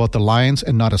weekend about the Lions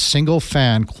and not a single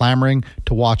fan clamoring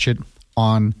to watch it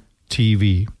on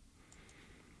TV.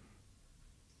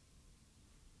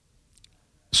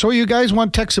 So you guys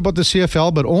want texts about the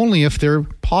CFL, but only if they're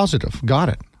positive. Got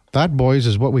it. That, boys,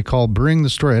 is what we call burying the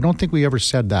story. I don't think we ever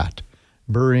said that.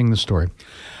 Burying the story.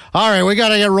 All right, we got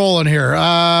to get rolling here.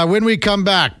 When we come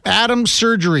back, Adam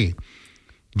Surgery,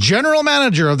 General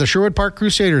Manager of the Sherwood Park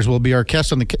Crusaders, will be our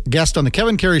guest on the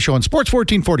Kevin Carey Show on Sports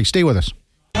 1440. Stay with us.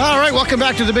 All right, welcome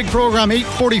back to the big program,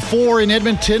 844 in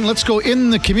Edmonton. Let's go in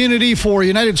the community for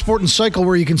United Sport and Cycle,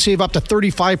 where you can save up to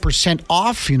 35%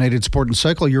 off. United Sport and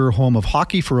Cycle, your home of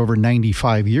hockey for over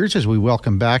 95 years. As we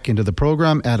welcome back into the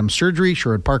program, Adam Surgery,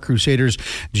 Sherwood Park Crusaders,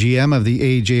 GM of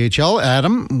the AJHL.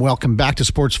 Adam, welcome back to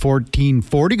Sports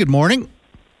 1440. Good morning.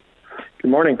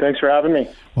 Good morning. Thanks for having me.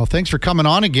 Well, thanks for coming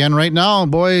on again. Right now,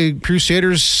 boy,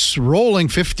 Crusaders rolling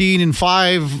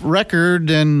 15-5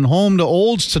 record and home to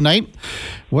Olds tonight.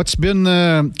 What's been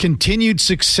the continued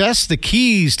success, the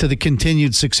keys to the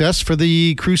continued success for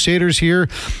the Crusaders here?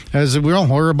 As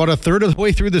we're about a third of the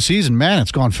way through the season. Man,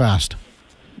 it's gone fast.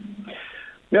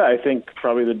 Yeah, I think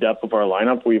probably the depth of our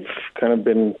lineup. We've kind of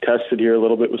been tested here a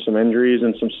little bit with some injuries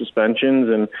and some suspensions,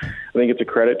 and I think it's a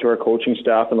credit to our coaching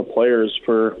staff and the players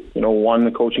for,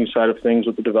 the coaching side of things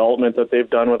with the development that they've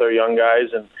done with our young guys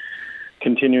and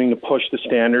continuing to push the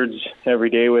standards every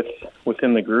day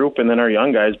within the group, and then our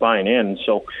young guys buying in.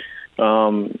 So,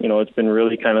 it's been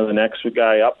really kind of the next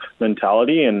guy up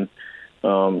mentality, and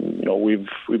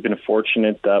we've been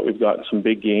fortunate that we've gotten some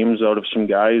big games out of some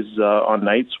guys on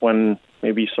nights when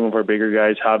maybe some of our bigger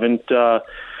guys haven't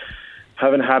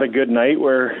had a good night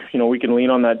where, we can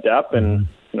lean on that depth and,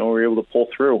 we're able to pull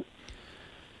through.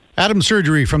 Adam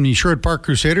Surgery from the Sherwood Park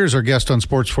Crusaders, our guest on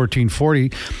Sports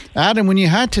 1440. Adam, when you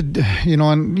had to,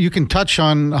 and you can touch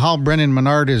on how Brendan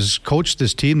Menard has coached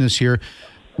this team this year,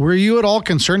 were you at all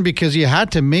concerned because you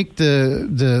had to make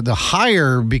the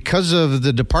hire because of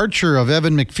the departure of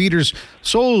Evan McFeeters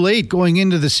so late going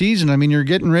into the season? I mean, you're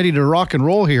getting ready to rock and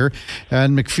roll here,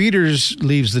 and McFeeters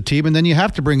leaves the team, and then you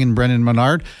have to bring in Brendan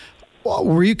Menard.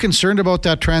 Were you concerned about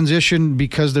that transition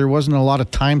because there wasn't a lot of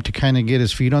time to kind of get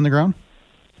his feet on the ground?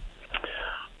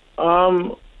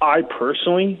 I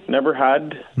personally never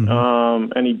had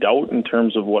any doubt in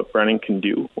terms of what Brennan can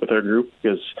do with our group,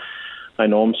 because I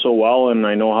know him so well, and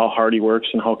I know how hard he works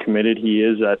and how committed he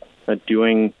is at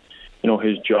doing,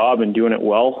 his job and doing it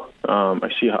well.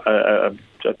 I've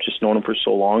just known him for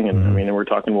so long, and we're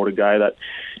talking about a guy that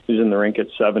is in the rink at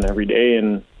 7 every day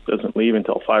and doesn't leave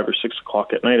until 5 or 6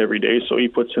 o'clock at night every day. So he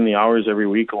puts in the hours every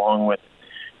week, along with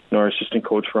our assistant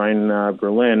coach Ryan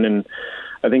Berlin. And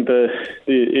I think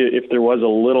if there was a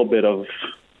little bit of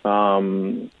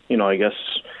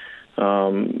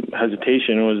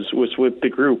hesitation was with the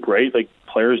group, right? Like,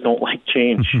 players don't like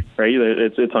change, right?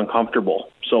 It's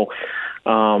uncomfortable. So,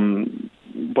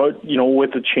 but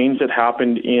with the change that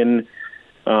happened in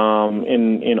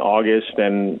August,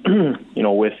 and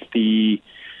with the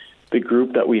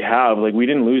group that we have, like, we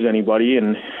didn't lose anybody.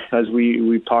 And as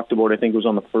we've talked about, I think it was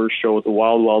on the first show, with the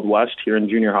Wild Wild West here in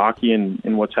junior hockey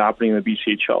and what's happening in the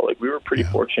BCHL, like, we were pretty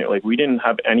fortunate. Like, we didn't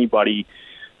have anybody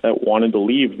that wanted to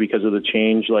leave because of the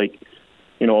change. Like,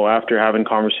 after having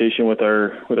conversation with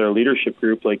our leadership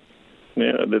group, like,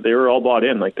 they were all bought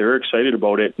in. Like, they were excited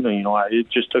about it. It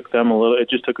just took them it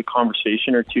just took a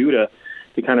conversation or two to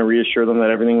kind of reassure them that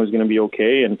everything was going to be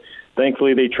okay. And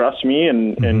thankfully they trust me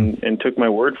and took my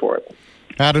word for it.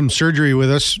 Adam Surgery with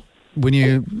us. When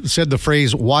you said the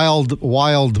phrase Wild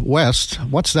Wild West,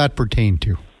 what's that pertain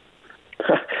to?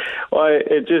 Well,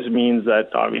 it just means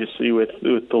that obviously with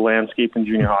the landscape in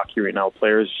junior hockey right now,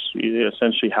 players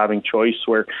essentially having choice,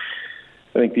 where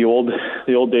I think the old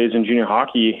days in junior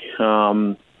hockey,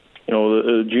 the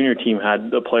junior team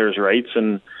had the players' rights,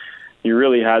 and you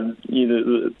really had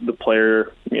the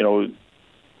player,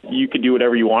 you could do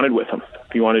whatever you wanted with them.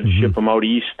 If you wanted to ship them out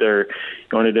east, or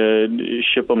you wanted to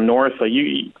ship them north, like,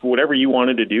 whatever you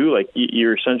wanted to do, like,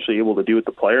 you're essentially able to do with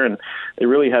the player. And they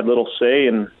really had little say.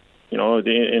 And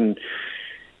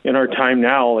in our time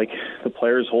now, like, the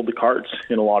players hold the cards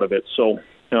in a lot of it. So,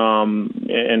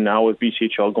 and now with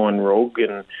BCHL going rogue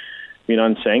and being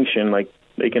unsanctioned, like,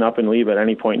 they can up and leave at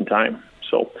any point in time.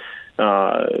 So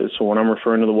when I'm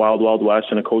referring to the Wild Wild West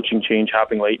and a coaching change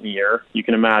happening late in the year, you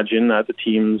can imagine that the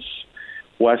teams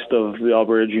west of the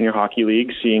Alberta Junior Hockey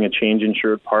League, seeing a change in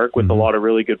Sherwood Park with a lot of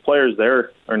really good players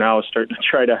there, are now starting to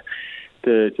try to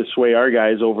sway our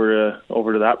guys over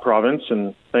to that province.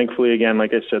 And thankfully, again,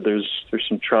 like I said, there's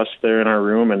some trust there in our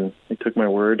room, and they took my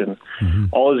word, and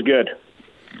all is good.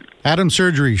 Adam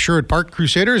Surgery, Sherwood Park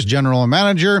Crusaders general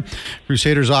manager.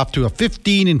 Crusaders off to a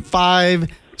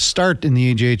 15-5 start in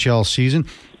the AJHL season.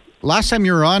 Last time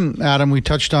you were on, Adam, we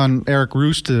touched on Eric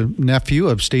Roost, the nephew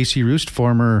of Stacey Roost, he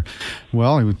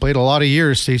played a lot of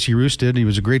years, Stacey Roost did. He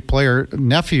was a great player,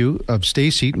 nephew of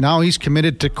Stacey. Now he's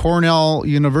committed to Cornell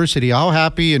University. How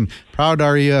happy and proud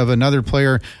are you of another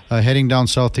player heading down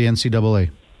south to NCAA?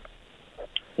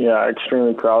 Yeah,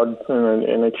 extremely proud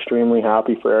and extremely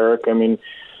happy for Eric. I mean,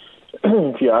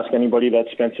 if you ask anybody that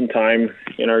spent some time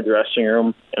in our dressing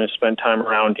room and has spent time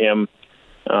around him,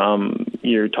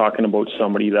 you're talking about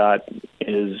somebody that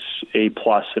is A+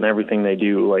 in everything they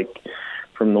do, like,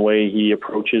 from the way he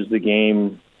approaches the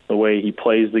game, the way he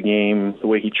plays the game, the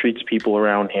way he treats people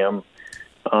around him.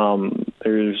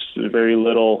 There's very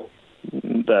little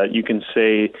that you can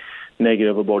say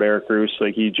negative about Eric Roos.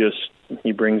 Like, he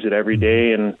brings it every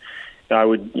day. And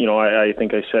I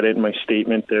think I said it in my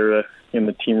statement there in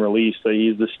the team release, that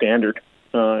he's the standard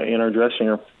in our dressing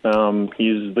room.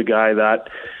 He's the guy that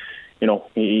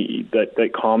that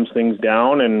calms things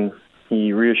down, and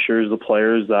he reassures the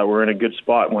players that we're in a good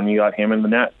spot when you got him in the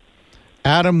net.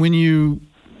 Adam, when you,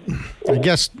 I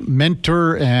guess,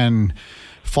 mentor and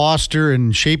foster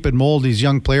and shape and mold these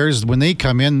young players, when they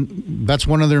come in, that's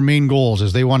one of their main goals,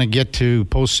 is they want to get to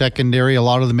post-secondary, a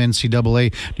lot of them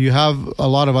NCAA. Do you have a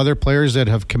lot of other players that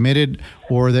have committed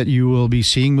or that you will be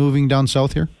seeing moving down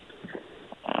south here?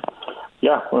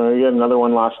 Yeah, we had another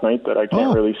one last night that I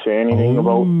can't really say anything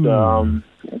about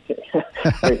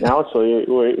right now, so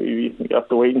you have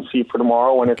to wait and see for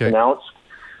tomorrow when it's announced.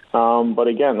 But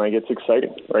again, like, it's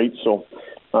exciting, right? So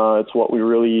it's what we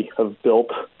really have built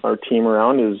our team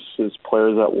around is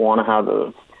players that want to have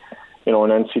an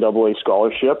NCAA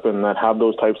scholarship and that have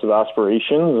those types of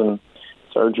aspirations, and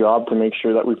it's our job to make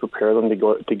sure that we prepare them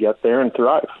to get there and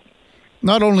thrive.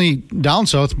 Not only down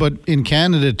south, but in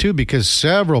Canada too, because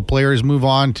several players move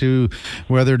on to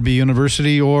whether it be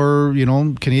university or,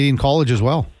 Canadian college as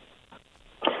well.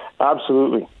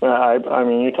 Absolutely. I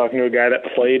mean, you're talking to a guy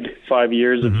that played 5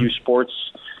 years of youth sports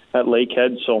at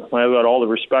Lakehead, so I've got all the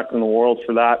respect in the world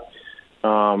for that.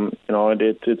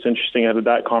 It's interesting. I had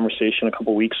that conversation a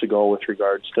couple weeks ago with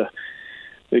regards to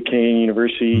the Canadian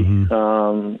University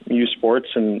youth sports,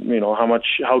 and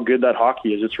how good that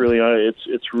hockey is. It's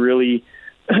really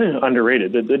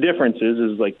underrated. The difference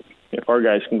is like, if our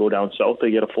guys can go down south,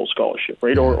 they get a full scholarship,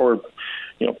 right? Or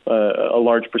a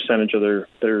large percentage of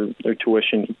their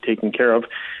tuition taken care of.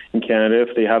 In Canada,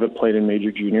 if they haven't played in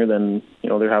major junior, then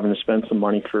they're having to spend some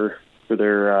money for for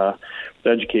their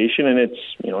education, and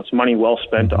it's money well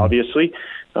spent, obviously.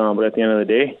 But at the end of the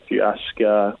day, if you ask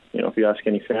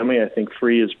any family, I think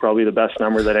free is probably the best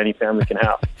number that any family can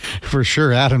have. For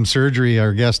sure. Adam Surgery,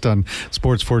 our guest on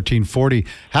Sports 1440.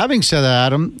 Having said that,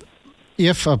 Adam,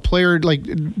 if a player, like,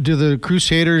 do the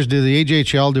Crusaders, do the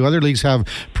AJHL, do other leagues have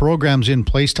programs in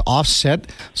place to offset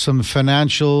some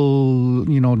financial,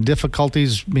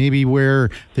 difficulties, maybe where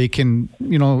they can,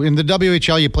 in the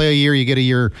WHL, you play a year, you get a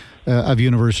year of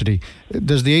university.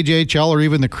 Does the AJHL or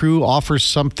even the Crew offer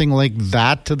something like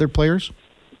that to their players?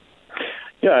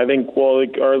 Yeah, I think,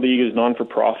 our league is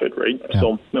non-for-profit, right? Yeah.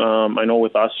 So I know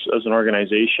with us as an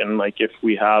organization, like, if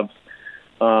we have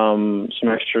some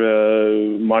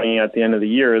extra money at the end of the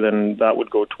year, then that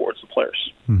would go towards the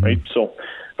players, right? So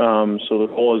the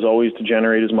goal is always to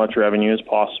generate as much revenue as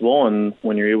possible, and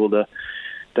when you're able to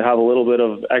have a little bit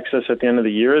of excess at the end of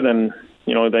the year, then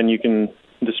you can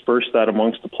disperse that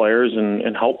amongst the players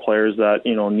and help players that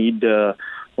need a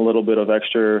little bit of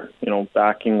extra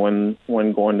backing when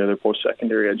going to their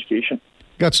post-secondary education.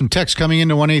 Got some text coming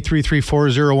into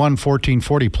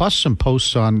 1-833-401-1440, plus some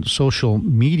posts on social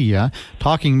media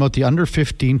talking about the under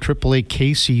 15 AAA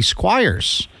KC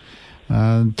Squires.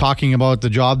 Talking about the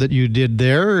job that you did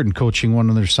there and coaching one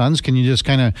of their sons. Can you just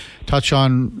kind of touch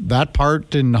on that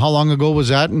part, and how long ago was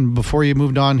that, and before you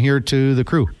moved on here to the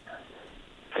Crew?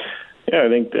 Yeah, I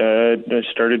think I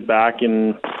started back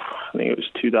in, I think it was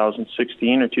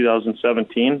 2016 or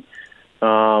 2017.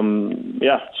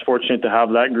 It's fortunate to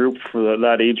have that group for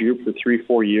that age group for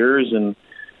 3-4 years, and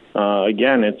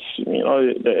again, it's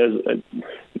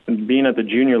as being at the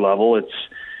junior level, it's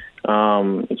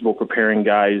about preparing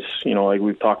guys, like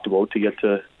we've talked about, to get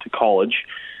to college,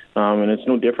 and it's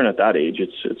no different at that age.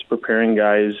 It's preparing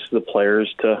guys, the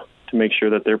players, to make sure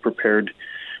that they're prepared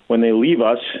when they leave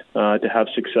us to have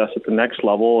success at the next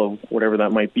level of whatever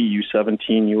that might be,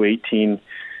 U17, U18.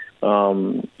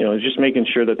 Just making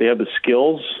sure that they have the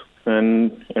skills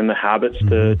and the habits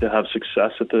to have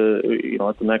success at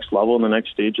the next level and the next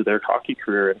stage of their hockey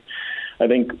career. And I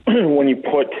think when you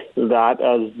put that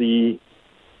as the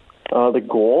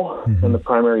goal and the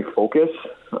primary focus,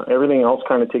 everything else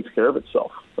kind of takes care of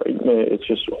itself. Right? It's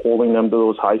just holding them to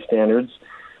those high standards,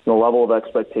 the level of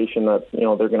expectation that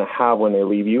they're going to have when they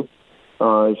leave you,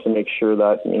 is to make sure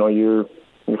that you're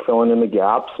filling in the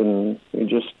gaps, and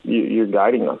you're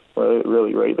guiding them,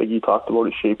 really, right? Like you talked about,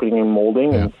 is shaping and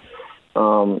molding. Yeah.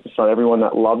 And it's not everyone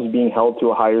that loves being held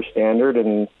to a higher standard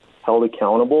and held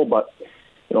accountable, but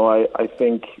I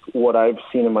think what I've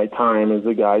seen in my time is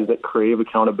the guys that crave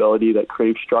accountability, that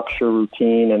crave structure,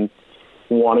 routine, and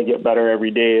want to get better every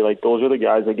day. Like, those are the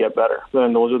guys that get better,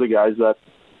 and those are the guys that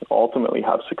ultimately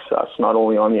have success, not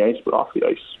only on the ice but off the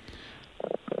ice.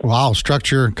 Wow,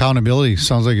 structure, accountability.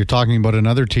 Sounds like you're talking about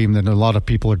another team that a lot of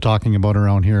people are talking about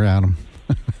around here, Adam.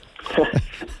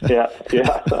 Yeah.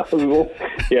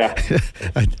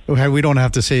 We don't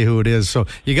have to say who it is. So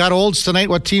you got Olds tonight.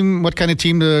 What kind of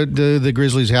team do the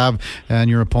Grizzlies have, and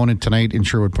your opponent tonight in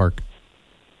Sherwood Park?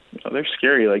 They're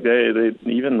scary. Like, they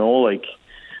even though, like,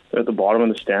 they're at the bottom of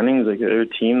the standings, like, they're a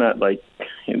team that, like,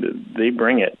 they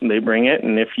bring it.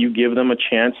 And if you give them a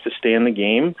chance to stay in the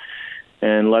game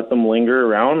and let them linger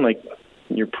around, like,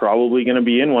 you're probably going to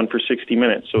be in one for 60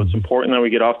 minutes. So it's important that we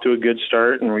get off to a good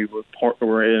start, and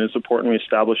it's important we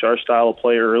establish our style of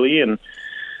play early, and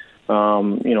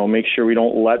make sure we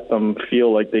don't let them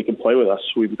feel like they can play with us.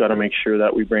 We've got to make sure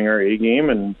that we bring our A game,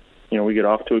 and we get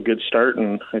off to a good start,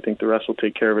 and I think the rest will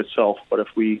take care of itself. But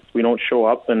if we don't show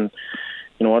up, then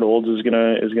Olds is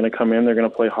gonna come in. They're gonna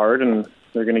play hard, and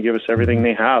they're gonna give us everything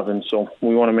they have, and so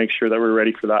we want to make sure that we're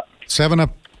ready for that. 7:00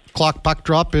 puck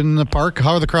drop in the park.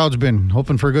 How have the crowds been?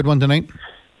 Hoping for a good one tonight?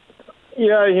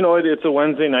 Yeah, it's a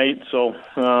Wednesday night, so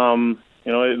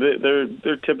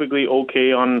they're typically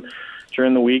okay on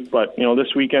during the week, but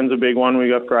this weekend's a big one. We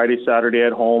got Friday, Saturday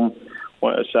at home.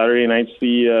 Saturday night's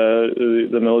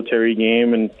the military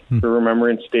game and for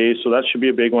Remembrance Day, so that should be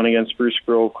a big one against Spruce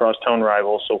Grove, crosstown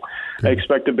rival. So I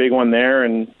expect a big one there,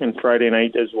 and Friday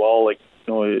night as well. Like,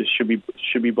 it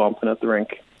should be bumping at the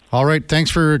rink. All right, thanks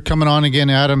for coming on again,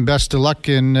 Adam. Best of luck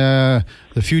in the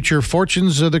future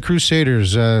fortunes of the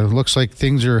Crusaders. Looks like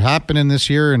things are happening this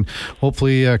year, and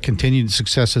hopefully continued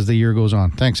success as the year goes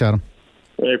on. Thanks, Adam.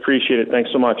 I appreciate it.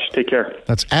 Thanks so much. Take care.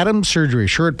 That's Adam Surgery,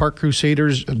 Sherwood Park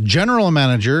Crusaders General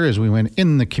Manager, as we went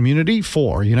in the community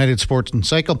for United Sports and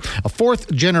Cycle, a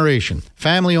fourth-generation,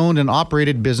 family-owned and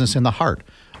operated business in the heart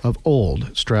of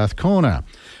Old Strathcona.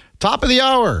 Top of the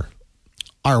hour,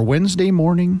 our Wednesday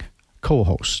morning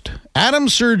co-host, Adam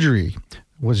Surgery,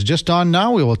 was just on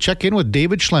now. We will check in with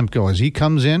David Schlemko as he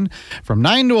comes in from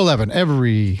 9 to 11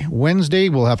 every Wednesday.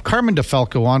 We'll have Carmen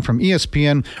DeFalco on from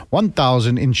ESPN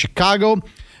 1000 in Chicago.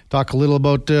 Talk a little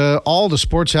about all the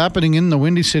sports happening in the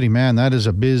Windy City. Man, that is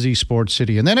a busy sports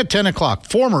city. And then at 10 o'clock,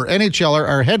 former NHLer,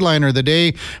 our headliner of the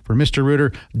day for Mr.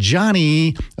 Rooter,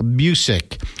 Johnny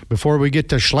Busick. Before we get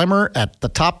to Schlemmer at the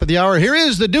top of the hour, here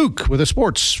is the Duke with a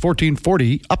Sports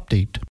 1440 update.